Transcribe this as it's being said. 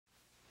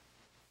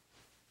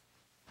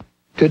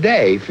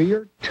Today, for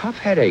your tough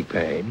headache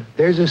pain,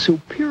 there's a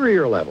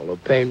superior level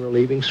of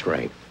pain-relieving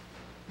strength.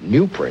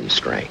 Nuprin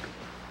strength.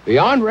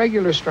 Beyond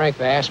regular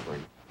strength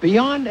aspirin,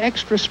 beyond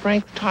extra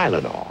strength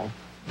Tylenol,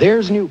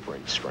 there's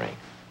Nuprin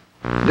strength.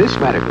 This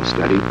medical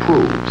study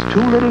proves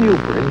too little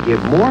Nuprin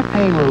give more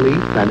pain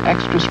relief than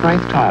extra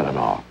strength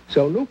Tylenol.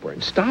 So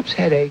Nuprin stops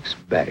headaches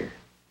better.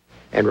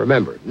 And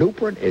remember,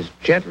 Nuprin is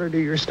gentler to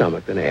your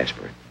stomach than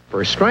aspirin.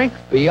 For strength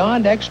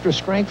beyond extra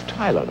strength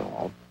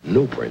Tylenol,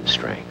 Nuprin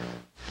strength.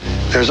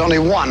 There's only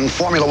one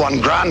Formula One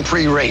Grand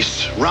Prix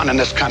race run in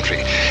this country.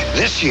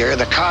 This year,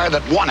 the car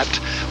that won it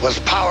was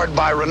powered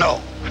by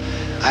Renault.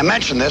 I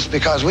mention this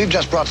because we've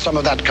just brought some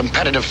of that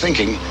competitive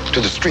thinking to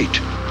the street.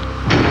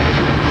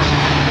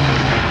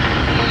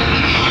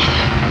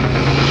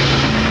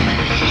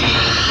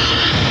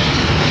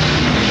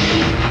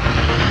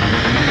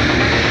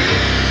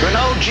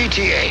 Renault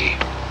GTA.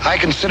 I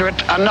consider it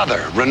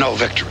another Renault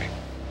victory.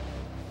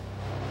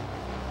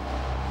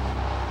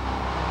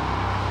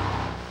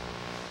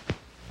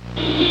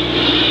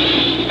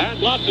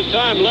 Lots of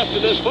time left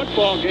in this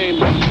football game.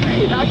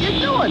 Hey, how you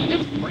doing?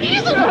 It's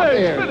freezing out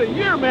there. It's been a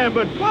year, man,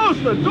 but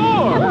close the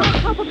door. Have a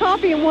cup of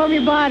coffee and warm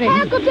your body. Hey,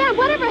 Uncle Dan,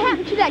 whatever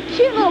happened to that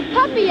cute little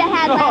puppy you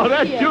had last Oh,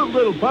 that year? cute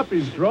little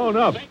puppy's grown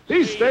up.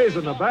 He stays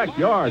in the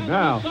backyard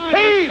now.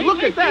 Hey,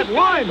 look at that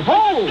line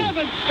hold.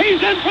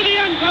 He's in for the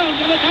end zone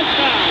to the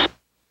touchdown.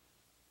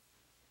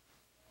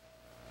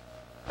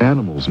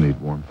 Animals need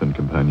warmth and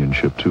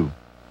companionship, too.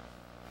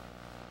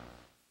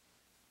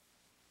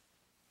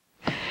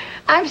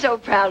 I'm so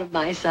proud of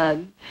my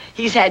son.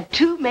 He's had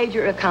 2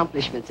 major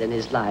accomplishments in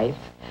his life.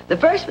 The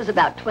first was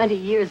about 20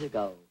 years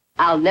ago.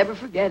 I'll never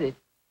forget it.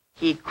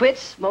 He quit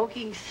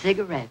smoking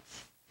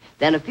cigarettes.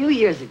 Then a few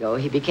years ago,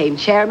 he became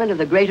chairman of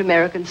the Great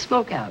American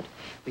Smokeout,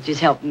 which has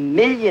helped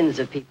millions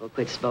of people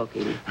quit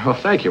smoking. Well,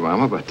 thank you,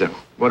 Mama, but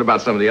what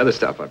about some of the other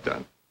stuff I've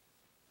done?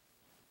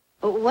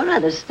 What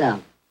other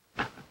stuff?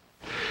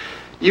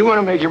 You want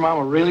to make your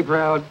mama really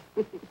proud?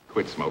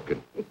 Quit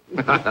smoking.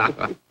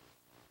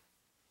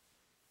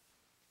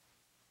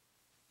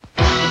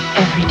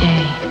 Every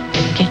day,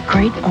 get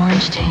great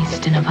orange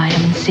taste and a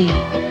vitamin C.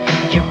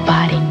 Your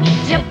body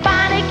needs it. Your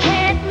body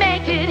can't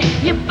make it.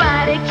 Your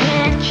body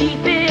can't keep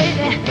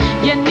it.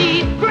 You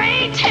need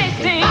great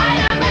tasting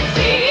vitamin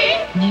C.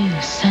 New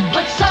Sunkist.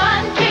 Put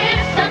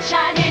Sunkist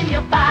sunshine in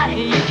your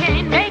body. You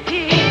can't make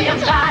it. In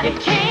your body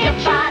can't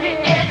your body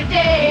every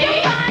day.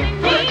 Your body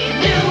needs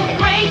new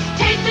great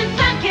tasting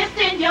Sunkist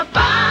in your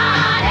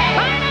body.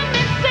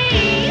 Vitamin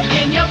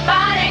C in your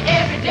body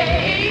every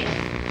day.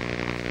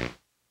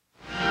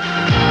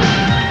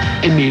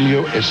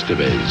 Emilio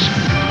Estevez,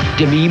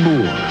 Demi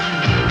Moore,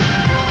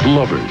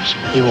 Lovers.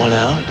 You want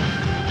out?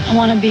 I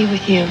want to be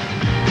with you.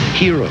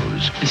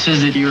 Heroes. It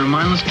says that you're a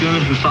mindless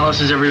goon who follows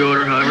his every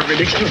order, however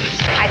ridiculous.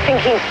 I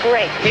think he's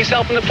great. He's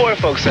helping the poor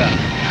folks out.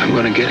 I'm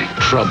gonna get it.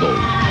 Trouble.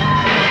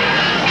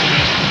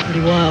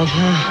 Pretty wild,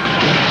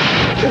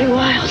 huh? Pretty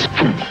wild.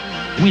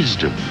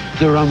 Wisdom.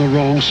 They're on the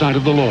wrong side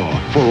of the law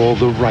for all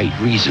the right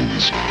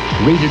reasons.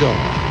 Rated R.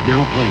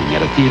 Now playing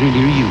at a theater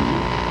near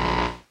you.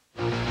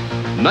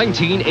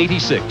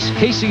 1986,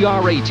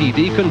 KCRA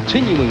TV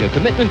continuing a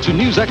commitment to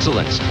news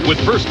excellence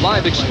with first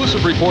live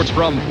exclusive reports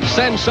from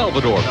San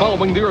Salvador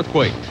following the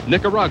earthquake,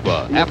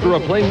 Nicaragua after a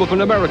plane with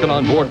an American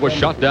on board was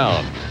shot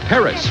down,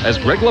 Paris as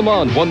Greg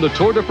LeMond won the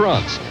Tour de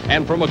France,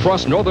 and from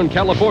across Northern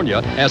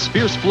California as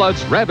fierce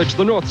floods ravaged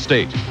the North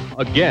State.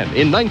 Again,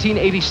 in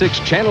 1986,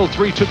 Channel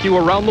 3 took you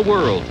around the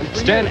world.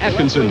 Stan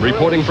Atkinson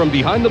reporting from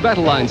behind the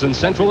battle lines in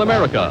Central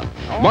America.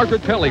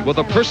 Margaret Pelly with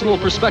a personal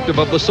perspective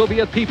of the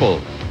Soviet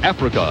people.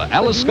 Africa,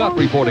 Alice Scott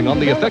reporting on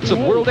the effects of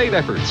World Aid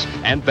efforts.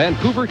 And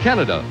Vancouver,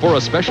 Canada for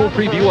a special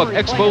preview of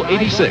Expo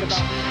 86.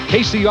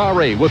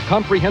 KCRA with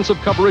comprehensive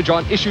coverage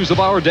on issues of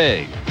our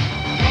day.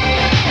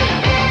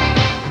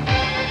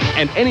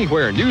 And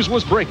anywhere news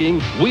was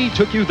breaking, we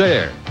took you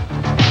there.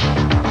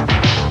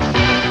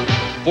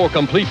 For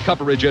complete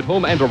coverage at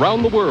home and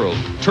around the world,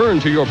 turn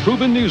to your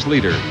proven news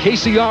leader,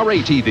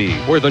 KCRA TV,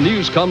 where the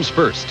news comes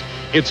first.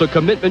 It's a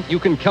commitment you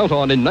can count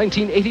on in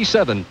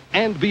 1987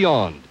 and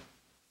beyond.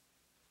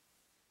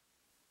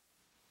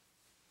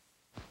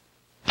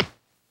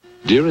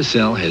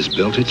 Duracell has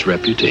built its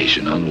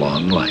reputation on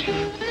long life.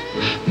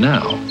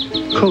 Now,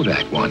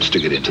 Kodak wants to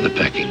get into the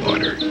pecking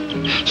order.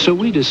 So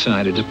we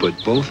decided to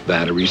put both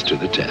batteries to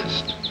the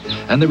test.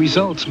 And the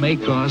results may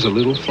cause a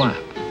little flap.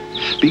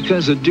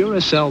 Because a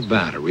Duracell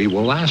battery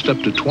will last up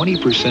to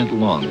 20%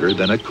 longer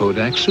than a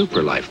Kodak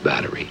Superlife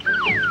battery.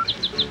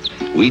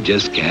 We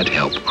just can't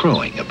help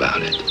crowing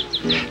about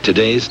it.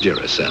 Today's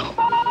Duracell.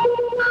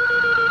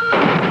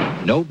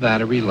 No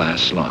battery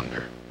lasts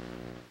longer.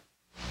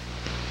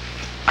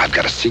 I've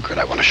got a secret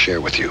I want to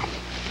share with you.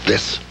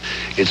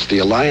 It's the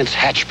Alliance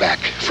hatchback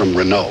from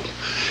Renault.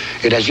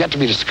 It has yet to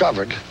be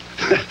discovered,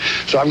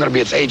 so I'm going to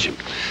be its agent.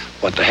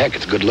 What the heck,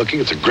 it's good looking,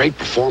 it's a great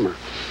performer.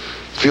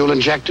 Fuel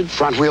injected,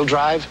 front wheel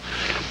drive,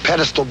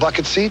 pedestal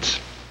bucket seats.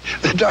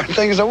 The darn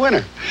thing is a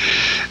winner.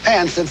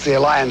 And since the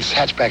Alliance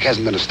hatchback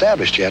hasn't been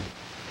established yet,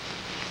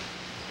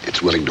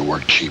 it's willing to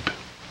work cheap.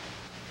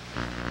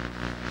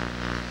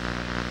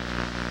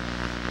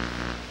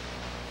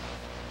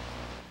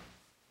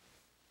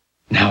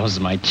 Now's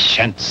my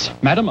chance.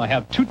 Madam, I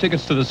have 2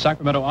 tickets to the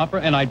Sacramento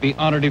Opera, and I'd be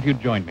honored if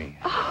you'd join me.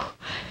 Oh,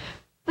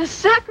 the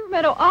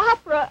Sacramento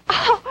Opera.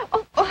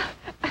 Oh,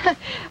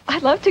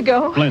 I'd love to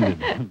go.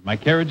 Splendid. My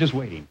carriage is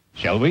waiting.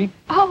 Shall we?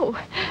 Oh,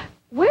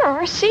 where are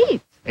our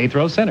seats? 8th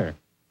row center.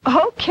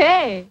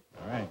 Okay.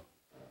 All right.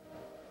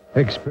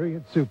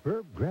 Experience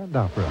superb Grand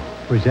Opera,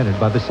 presented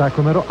by the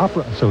Sacramento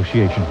Opera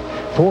Association.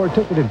 For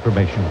ticket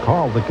information,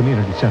 call the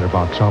Community Center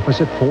box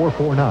office at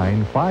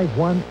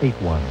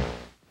 449-5181.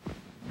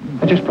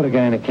 I just put a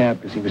guy in a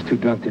cab because he was too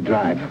drunk to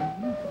drive.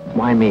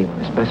 Why me when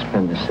his best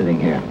friend is sitting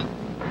here?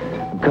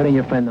 I'm cutting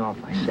your friend off,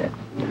 I said.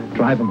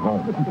 Drive him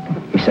home.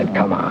 He said,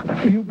 come on.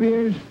 A few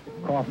beers?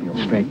 Coffee will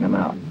straighten him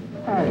out.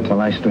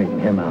 Well, I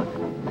straightened him out.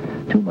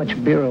 Too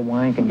much beer or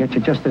wine can get you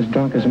just as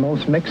drunk as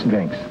most mixed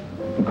drinks.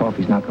 And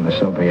coffee's not going to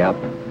sober you up.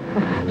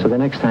 So the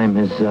next time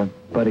his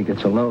buddy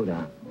gets a load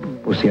on,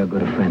 we'll see how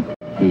good a friend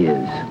he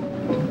is.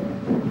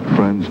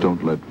 Friends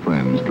don't let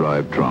friends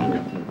drive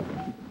drunk.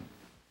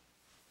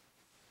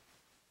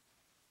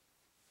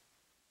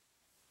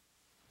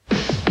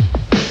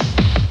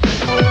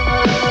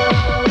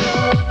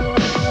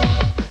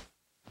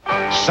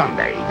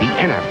 Sunday, the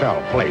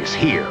NFL plays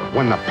here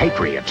when the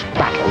Patriots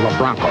battle the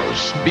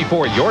Broncos.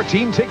 Before your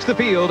team takes the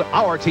field,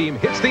 our team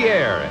hits the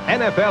air.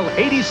 NFL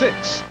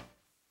 86.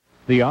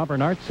 The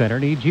Auburn Arts Center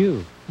needs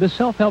you. The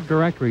Self-Help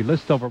Directory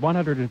lists over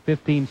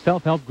 115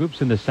 self-help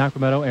groups in the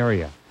Sacramento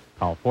area.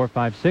 Call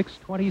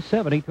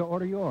 456-2070 to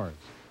order yours.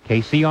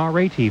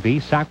 KCRA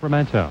TV,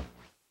 Sacramento.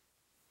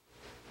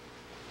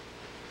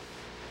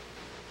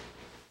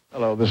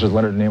 Hello, this is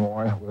Leonard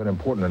Nimoy with an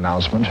important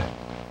announcement.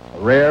 A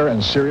rare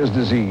and serious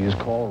disease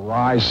called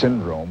Reye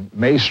syndrome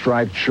may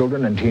strike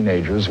children and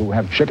teenagers who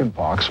have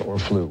chickenpox or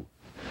flu.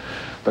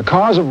 The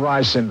cause of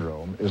Reye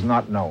syndrome is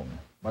not known,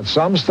 but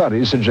some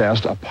studies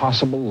suggest a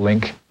possible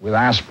link with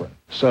aspirin.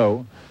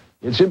 So,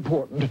 it's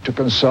important to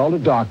consult a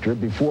doctor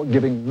before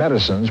giving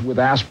medicines with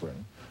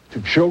aspirin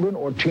to children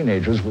or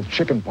teenagers with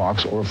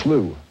chickenpox or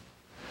flu.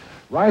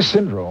 Reye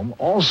syndrome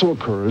also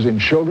occurs in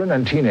children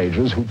and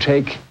teenagers who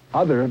take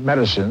other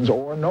medicines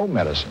or no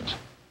medicines.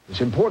 It's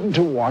important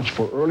to watch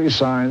for early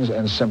signs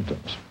and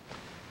symptoms.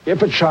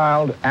 If a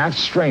child acts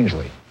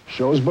strangely,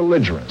 shows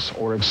belligerence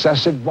or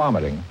excessive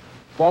vomiting,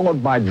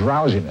 followed by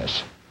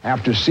drowsiness,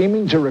 after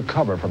seeming to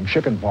recover from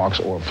chickenpox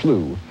or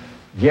flu,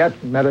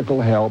 get medical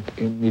help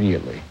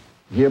immediately.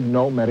 Give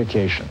no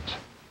medications.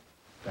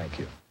 Thank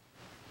you.